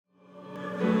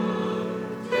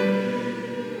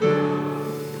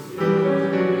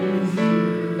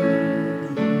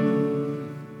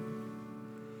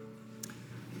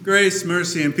Grace,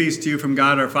 mercy, and peace to you from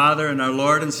God our Father and our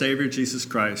Lord and Savior Jesus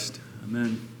Christ.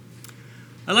 Amen.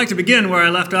 I'd like to begin where I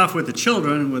left off with the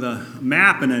children, with a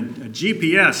map and a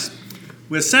GPS.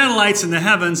 With satellites in the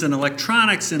heavens and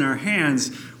electronics in our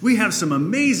hands, we have some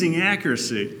amazing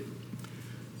accuracy.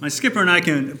 My skipper and I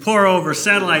can pore over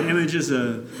satellite images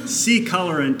of sea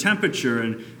color and temperature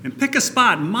and pick a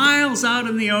spot miles out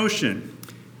in the ocean,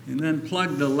 and then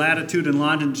plug the latitude and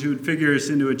longitude figures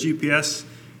into a GPS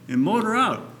and motor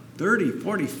out 30,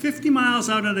 40, 50 miles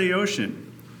out into the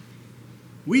ocean.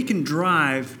 We can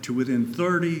drive to within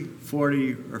 30,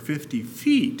 40, or 50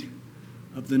 feet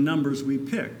of the numbers we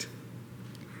picked.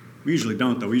 We usually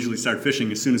don't, though. We usually start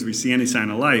fishing as soon as we see any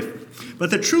sign of life. But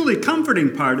the truly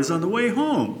comforting part is on the way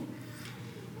home.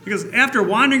 Because after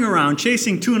wandering around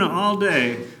chasing tuna all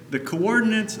day, the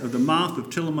coordinates of the mouth of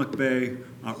Tillamook Bay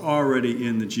are already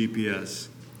in the GPS.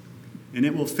 And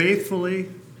it will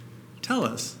faithfully tell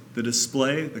us the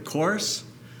display, the course,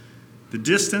 the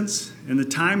distance, and the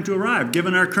time to arrive,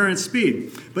 given our current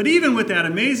speed. But even with that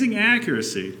amazing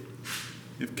accuracy,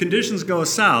 if conditions go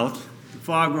south, the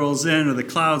fog rolls in or the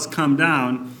clouds come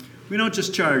down, we don't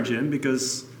just charge in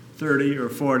because 30 or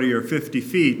 40 or 50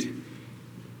 feet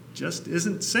just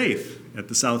isn't safe at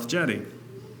the South Jetty.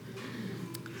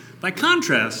 By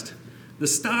contrast, the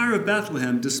Star of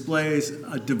Bethlehem displays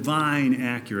a divine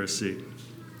accuracy.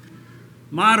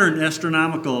 Modern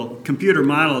astronomical computer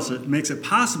models makes it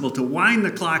possible to wind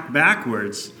the clock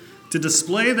backwards to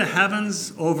display the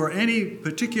heavens over any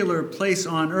particular place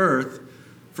on Earth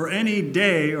for any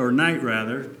day, or night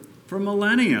rather, for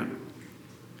millennia.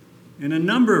 And a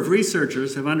number of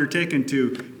researchers have undertaken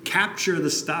to capture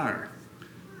the star,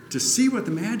 to see what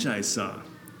the Magi saw.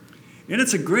 And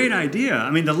it's a great idea.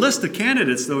 I mean, the list of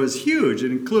candidates, though, is huge.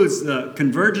 It includes the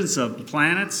convergence of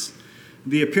planets,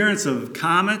 the appearance of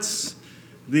comets,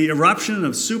 the eruption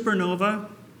of supernova.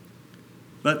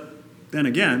 But then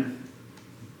again,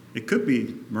 it could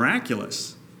be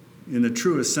miraculous in the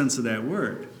truest sense of that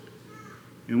word,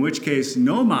 in which case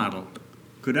no model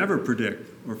could ever predict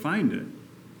or find it.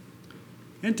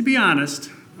 And to be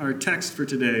honest, our text for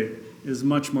today is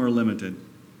much more limited.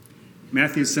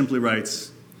 Matthew simply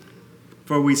writes,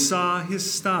 "For we saw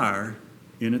his star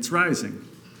in its rising."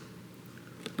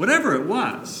 Whatever it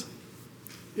was,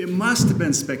 it must have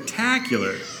been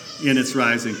spectacular in its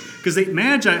rising, because the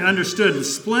Magi understood the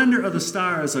splendor of the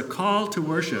star as a call to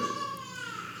worship.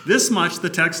 This much the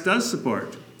text does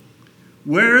support.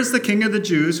 "Where is the King of the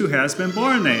Jews who has been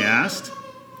born?" they asked.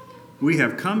 "We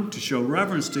have come to show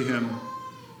reverence to him,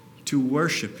 to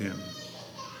worship him."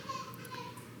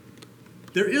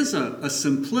 There is a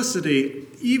simplicity,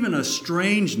 even a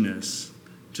strangeness,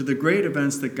 to the great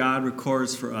events that God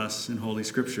records for us in Holy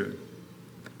Scripture.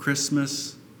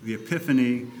 Christmas, the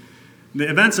Epiphany, the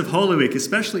events of Holy Week,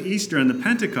 especially Easter and the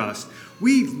Pentecost.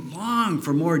 We long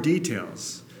for more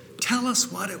details. Tell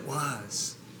us what it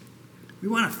was. We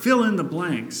want to fill in the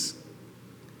blanks.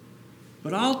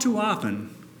 But all too often,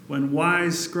 when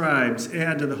wise scribes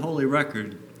add to the holy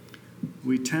record,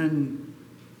 we tend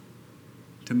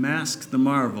to mask the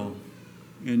marvel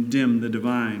and dim the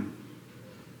divine.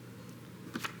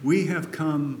 We have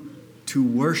come to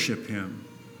worship him.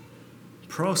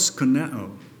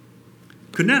 Proskuneo.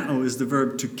 Kuneo is the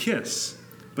verb to kiss.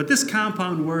 But this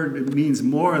compound word means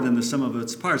more than the sum of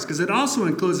its parts, because it also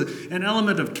includes an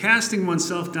element of casting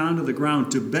oneself down to the ground,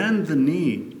 to bend the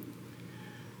knee.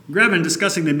 Grevin,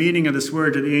 discussing the meaning of this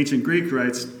word to the ancient Greek,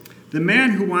 writes, "The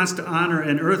man who wants to honor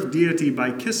an earth deity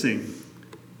by kissing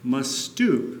must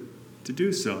stoop to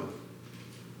do so."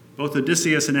 Both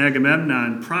Odysseus and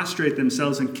Agamemnon prostrate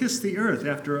themselves and kiss the earth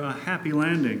after a happy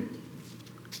landing.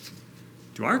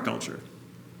 To our culture,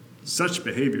 such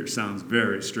behavior sounds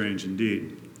very strange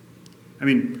indeed. I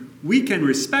mean, we can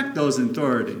respect those in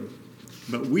authority,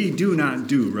 but we do not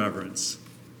do reverence.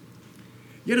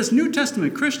 Yet as New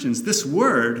Testament Christians, this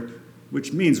word,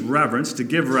 which means reverence, to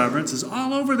give reverence, is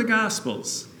all over the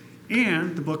Gospels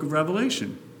and the book of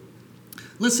Revelation.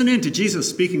 Listen in to Jesus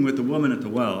speaking with the woman at the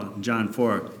well in John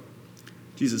 4.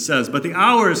 Jesus says, "But the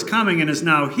hour is coming and is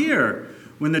now here,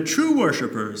 when the true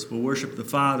worshipers will worship the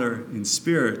Father in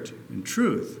spirit and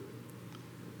truth."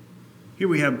 Here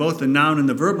we have both the noun and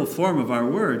the verbal form of our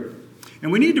word.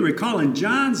 And we need to recall in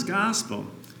John's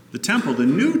gospel, the temple, the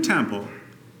new temple,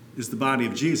 is the body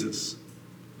of Jesus,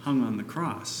 hung on the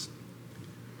cross.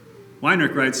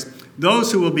 Weinrich writes,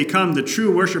 "Those who will become the true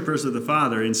worshipers of the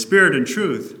Father in spirit and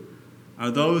truth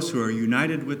are those who are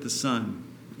united with the Son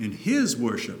in his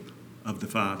worship of the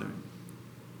Father."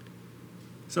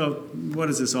 So what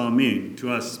does this all mean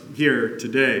to us here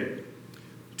today?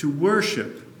 To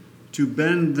worship, to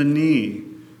bend the knee,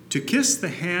 To kiss the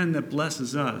hand that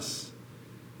blesses us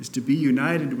is to be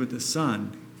united with the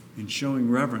Son in showing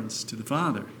reverence to the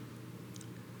Father.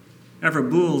 Everett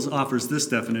Bool's offers this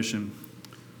definition.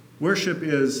 Worship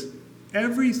is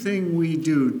everything we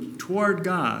do toward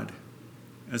God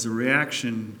as a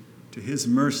reaction to his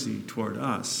mercy toward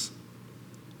us.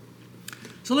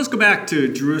 So let's go back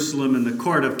to Jerusalem and the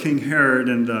court of King Herod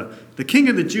and the king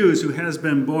of the Jews who has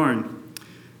been born.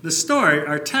 The story,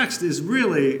 our text, is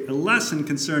really a lesson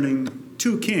concerning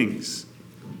two kings,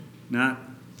 not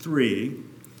three.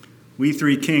 We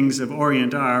three kings of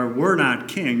Orient were not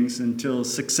kings until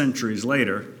 6 centuries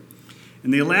later.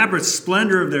 And the elaborate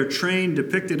splendor of their train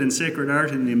depicted in sacred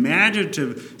art and the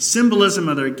imaginative symbolism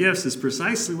of their gifts is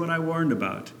precisely what I warned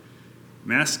about,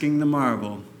 masking the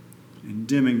marvel and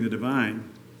dimming the divine.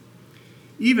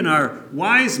 Even our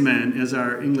wise men, as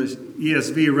our English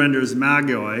ESV renders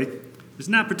magoi, is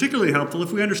not particularly helpful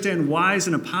if we understand wise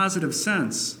in a positive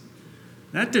sense.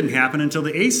 That didn't happen until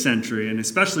the 8th century, and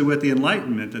especially with the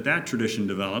Enlightenment that tradition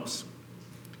develops.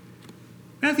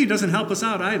 Matthew doesn't help us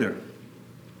out either.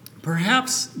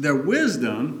 Perhaps their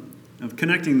wisdom of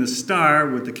connecting the star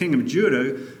with the king of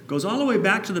Judah goes all the way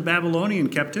back to the Babylonian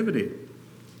captivity.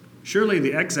 Surely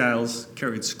the exiles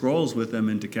carried scrolls with them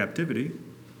into captivity.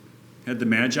 Had the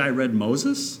Magi read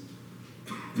Moses?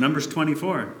 Numbers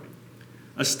 24.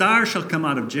 A star shall come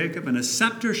out of Jacob, and a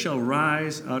scepter shall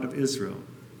rise out of Israel.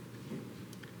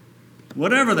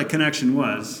 Whatever the connection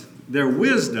was, their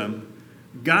wisdom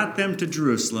got them to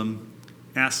Jerusalem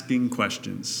asking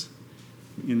questions.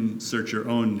 Insert your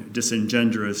own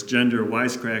disingenuous gender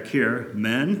wisecrack here.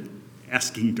 Men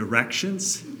asking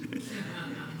directions.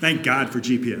 Thank God for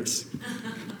GPS.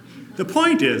 The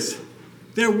point is,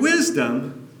 their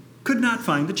wisdom could not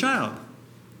find the child.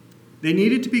 They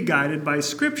needed to be guided by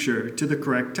Scripture to the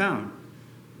correct town.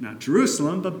 Not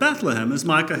Jerusalem, but Bethlehem, as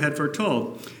Micah had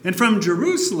foretold. And from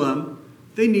Jerusalem,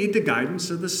 they need the guidance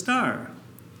of the star.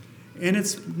 And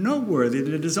it's noteworthy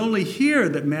that it is only here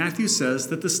that Matthew says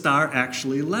that the star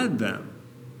actually led them.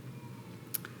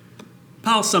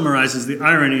 Paul summarizes the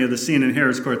irony of the scene in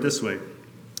Herod's court this way.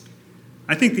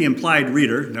 I think the implied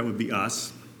reader, that would be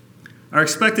us, are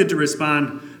expected to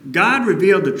respond, God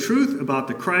revealed the truth about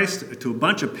the Christ to a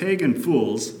bunch of pagan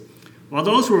fools, while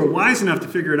those who were wise enough to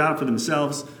figure it out for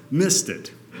themselves missed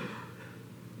it,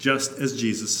 just as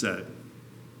Jesus said.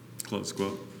 Close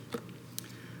quote.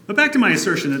 But back to my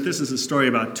assertion that this is a story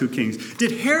about two kings.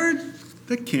 Did Herod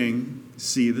the king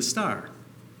see the star?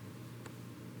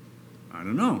 I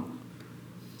don't know.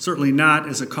 Certainly not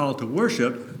as a call to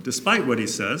worship, despite what he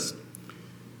says.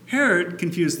 Herod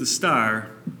confused the star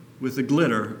with the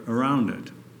glitter around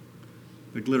it,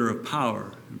 the glitter of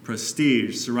power and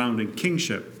prestige surrounding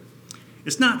kingship.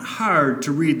 It's not hard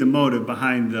to read the motive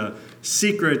behind the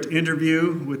secret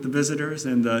interview with the visitors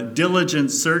and the diligent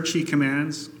search he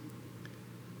commands.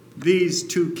 These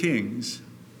two kings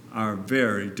are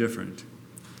very different.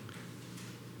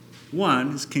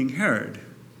 One is King Herod.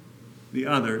 The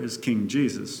other is King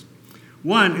Jesus.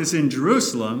 One is in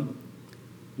Jerusalem.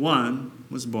 One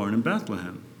was born in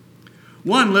Bethlehem.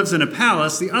 One lives in a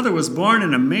palace. The other was born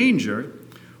in a manger.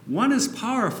 One is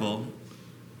powerful.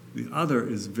 The other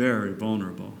is very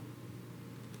vulnerable.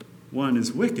 One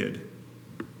is wicked,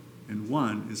 and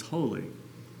one is holy.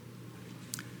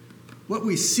 What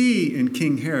we see in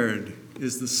King Herod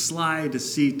is the sly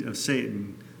deceit of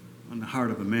Satan on the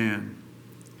heart of a man.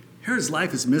 Herod's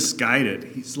life is misguided.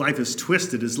 His life is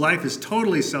twisted. His life is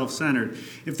totally self-centered.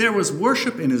 If there was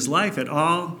worship in his life at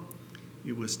all,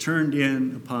 it was turned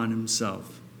in upon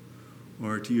himself.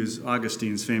 Or to use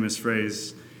Augustine's famous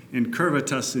phrase,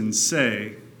 incurvatus in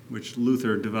se, which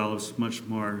Luther develops much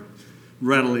more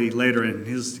readily later in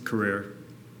his career.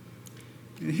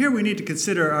 And here we need to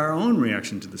consider our own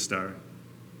reaction to the star.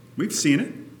 We've seen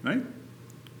it, right?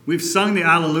 We've sung the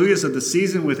Alleluias of the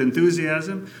season with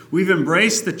enthusiasm. We've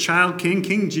embraced the child king,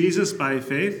 King Jesus, by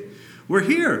faith. We're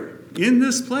here in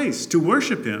this place to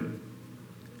worship him.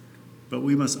 But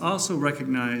we must also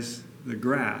recognize the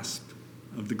grasp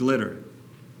of the glitter.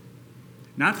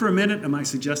 Not for a minute am I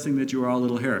suggesting that you are all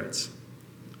little Herods.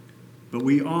 But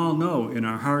we all know in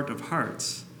our heart of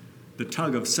hearts the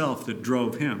tug of self that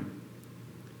drove him.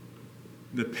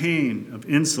 The pain of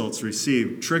insults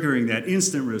received, triggering that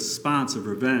instant response of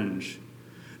revenge.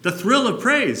 The thrill of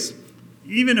praise,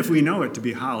 even if we know it to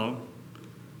be hollow.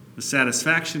 The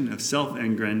satisfaction of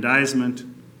self-aggrandizement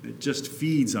that just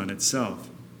feeds on itself.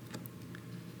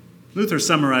 Luther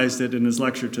summarized it in his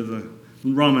lecture to the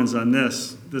Romans on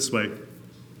this way.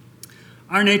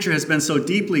 Our nature has been so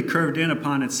deeply curved in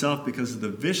upon itself because of the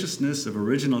viciousness of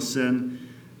original sin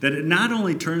that it not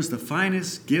only turns the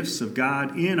finest gifts of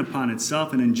God in upon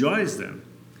itself and enjoys them,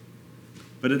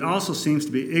 but it also seems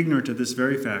to be ignorant of this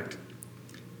very fact,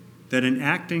 that in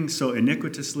acting so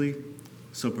iniquitously,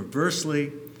 so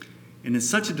perversely, and in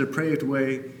such a depraved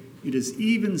way, it is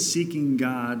even seeking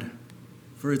God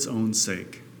for its own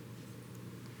sake.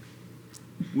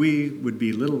 We would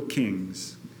be little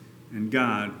kings, and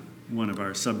God one of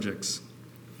our subjects.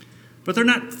 But there are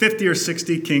not 50 or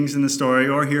 60 kings in the story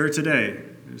or here today.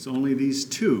 There's only these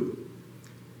two,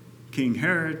 King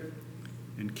Herod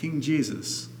and King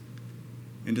Jesus.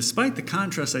 And despite the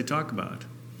contrast I talk about,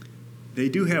 they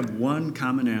do have one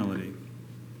commonality.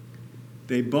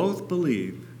 They both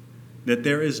believe that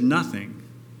there is nothing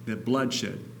that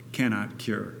bloodshed cannot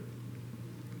cure.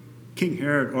 King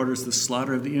Herod orders the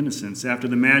slaughter of the innocents after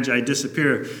the Magi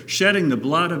disappear, shedding the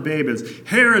blood of babies.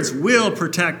 Herod's will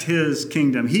protect his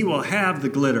kingdom. He will have the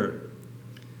glitter.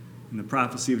 And the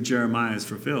prophecy of Jeremiah is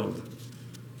fulfilled.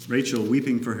 Rachel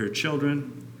weeping for her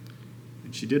children,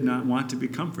 and she did not want to be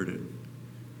comforted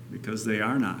because they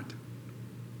are not.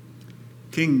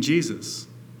 King Jesus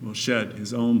will shed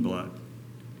his own blood,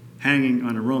 hanging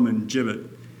on a Roman gibbet,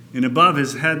 and above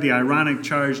his head the ironic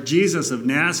charge, Jesus of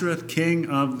Nazareth, King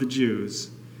of the Jews.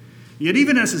 Yet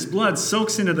even as his blood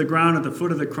soaks into the ground at the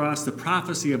foot of the cross, the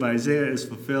prophecy of Isaiah is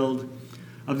fulfilled.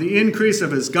 Of the increase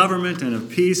of his government and of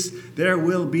peace, there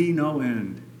will be no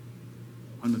end.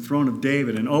 On the throne of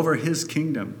David and over his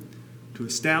kingdom, to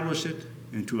establish it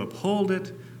and to uphold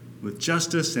it with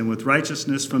justice and with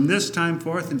righteousness from this time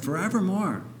forth and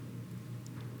forevermore.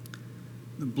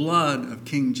 The blood of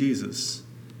King Jesus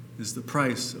is the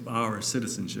price of our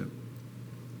citizenship.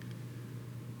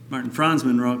 Martin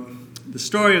Franzmann wrote, "The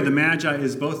story of the Magi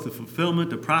is both the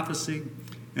fulfillment of prophecy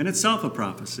and itself a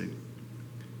prophecy.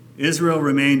 Israel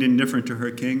remained indifferent to her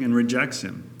king and rejects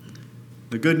him.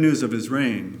 The good news of his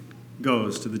reign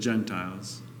goes to the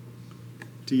Gentiles,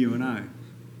 to you and I.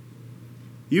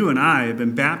 You and I have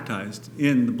been baptized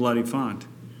in the bloody font.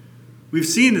 We've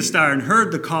seen the star and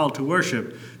heard the call to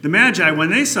worship. The Magi, when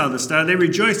they saw the star, they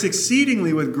rejoiced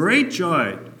exceedingly with great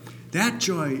joy. That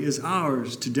joy is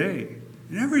ours today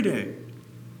and every day.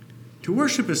 To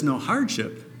worship is no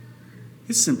hardship.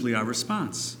 It's simply our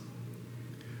response."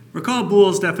 Recall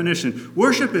Boole's definition.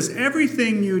 Worship is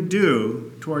everything you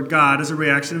do toward God as a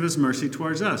reaction of his mercy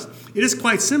towards us. It is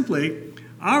quite simply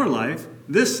our life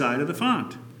this side of the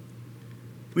font.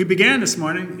 We began this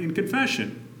morning in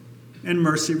confession and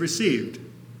mercy received,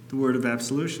 the word of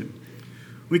absolution.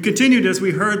 We continued as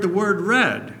we heard the word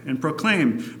read and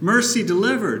proclaimed, mercy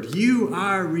delivered, you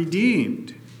are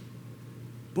redeemed,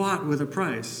 bought with a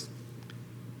price.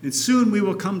 And soon we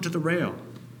will come to the rail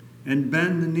and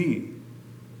bend the knee,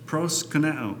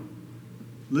 proskuneo,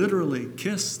 literally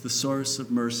kiss the source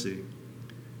of mercy,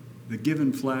 the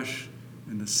given flesh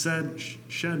and the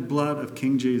shed blood of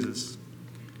King Jesus.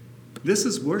 This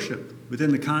is worship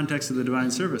within the context of the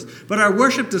divine service. But our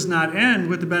worship does not end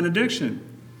with the benediction.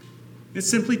 It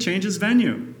simply changes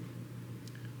venue.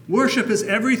 Worship is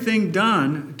everything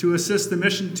done to assist the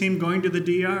mission team going to the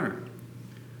DR.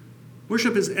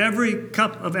 Worship is every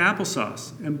cup of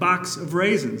applesauce and box of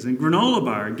raisins and granola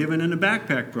bar given in a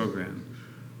backpack program.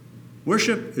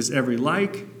 Worship is every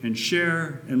like and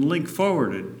share and link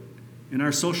forwarded in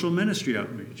our social ministry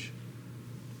outreach.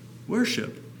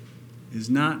 Worship is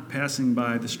not passing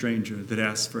by the stranger that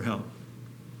asks for help,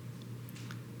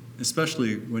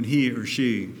 especially when he or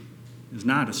she is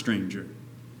not a stranger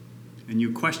and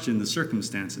you question the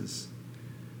circumstances.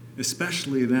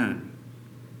 Especially then,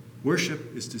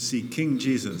 worship is to see King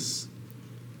Jesus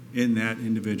in that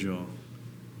individual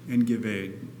and give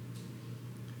aid.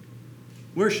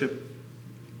 Worship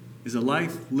is a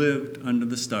life lived under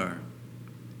the star,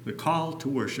 the call to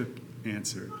worship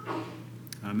answered.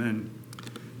 Amen.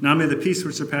 Now may the peace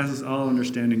which surpasses all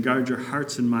understanding guard your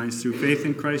hearts and minds through faith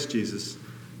in Christ Jesus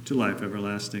to life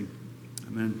everlasting.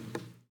 Amen.